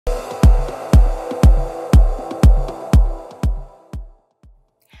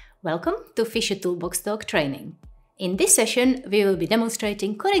Welcome to Fischer Toolbox Talk Training. In this session, we will be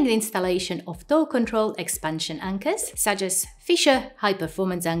demonstrating correct installation of toe control expansion anchors, such as Fischer High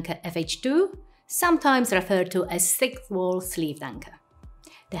Performance Anchor FH2, sometimes referred to as sixth wall sleeved anchor.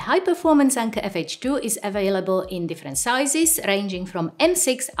 The High Performance Anchor FH2 is available in different sizes, ranging from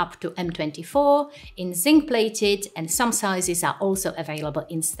M6 up to M24, in zinc plated, and some sizes are also available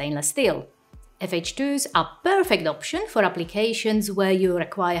in stainless steel. FH2s are a perfect option for applications where you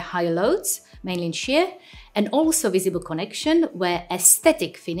require higher loads, mainly in shear, and also visible connection where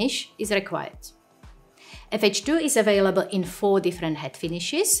aesthetic finish is required. FH2 is available in 4 different head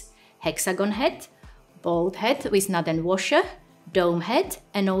finishes: hexagon head, bolt head with nut and washer, dome head,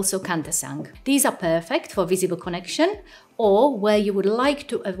 and also countersunk. These are perfect for visible connection or where you would like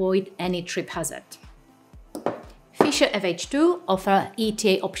to avoid any trip hazard. Fischer FH2 offers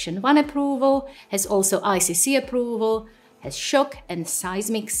ETA Option 1 approval, has also ICC approval, has shock and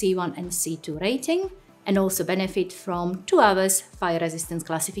seismic C1 and C2 rating, and also benefit from 2 hours fire resistance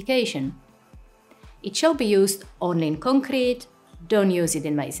classification. It shall be used only in concrete, don't use it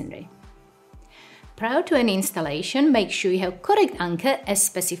in masonry. Prior to any installation, make sure you have correct anchor as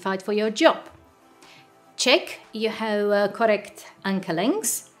specified for your job. Check you have correct anchor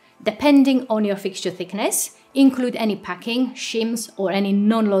lengths, depending on your fixture thickness. Include any packing, shims, or any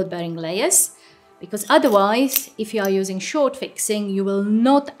non-load bearing layers, because otherwise, if you are using short fixing, you will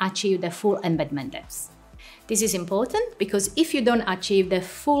not achieve the full embedment depth. This is important because if you don't achieve the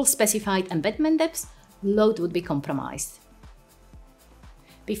full specified embedment depth, load would be compromised.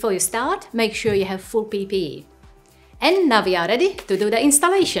 Before you start, make sure you have full PPE. And now we are ready to do the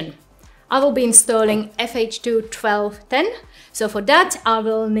installation. I will be installing FH2 1210, so for that I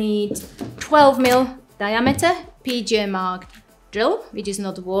will need 12mm diameter PGA marked drill, which is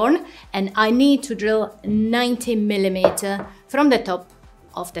not worn, and I need to drill 90mm from the top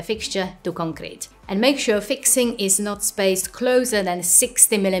of the fixture to concrete. And make sure fixing is not spaced closer than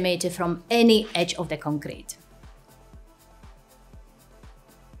 60mm from any edge of the concrete.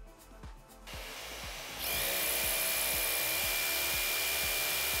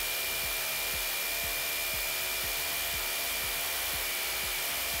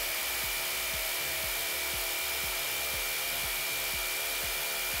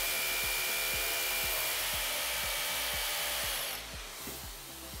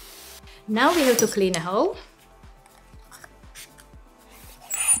 Now we have to clean a hole.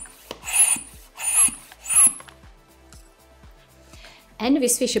 And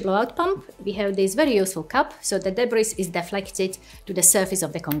with Fischer blowout pump, we have this very useful cup so the debris is deflected to the surface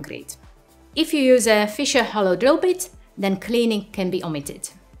of the concrete. If you use a Fischer hollow drill bit, then cleaning can be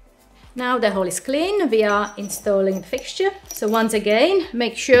omitted. Now the hole is clean, we are installing the fixture. So once again,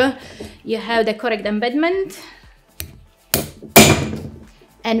 make sure you have the correct embedment.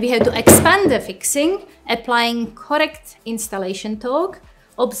 And we have to expand the fixing, applying correct installation torque.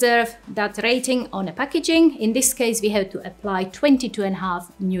 Observe that rating on the packaging. In this case, we have to apply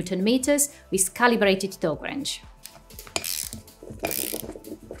 22.5 Newton meters with calibrated torque range.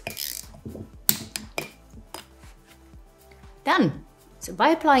 Done. So by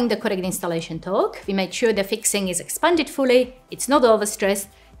applying the correct installation torque, we made sure the fixing is expanded fully, it's not overstressed,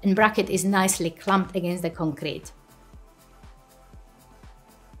 and bracket is nicely clamped against the concrete.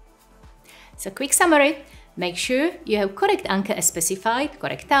 So quick summary, make sure you have correct anchor as specified,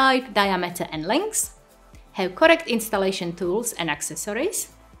 correct type, diameter and lengths, have correct installation tools and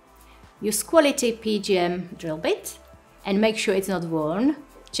accessories, use quality PGM drill bit and make sure it's not worn,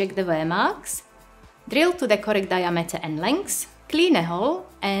 check the wear marks, drill to the correct diameter and lengths, clean a hole,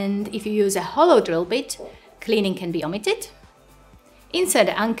 and if you use a hollow drill bit, cleaning can be omitted. Insert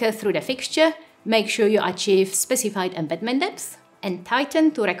the anchor through the fixture, make sure you achieve specified embedment depth, and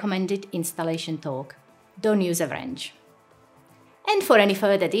tighten to recommended installation torque. Don't use a wrench. And for any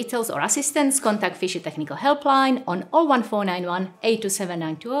further details or assistance, contact Fischer Technical Helpline on 01491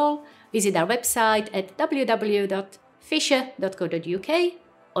 827920, visit our website at www.fischer.co.uk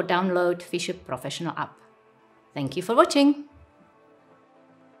or download Fischer Professional app. Thank you for watching.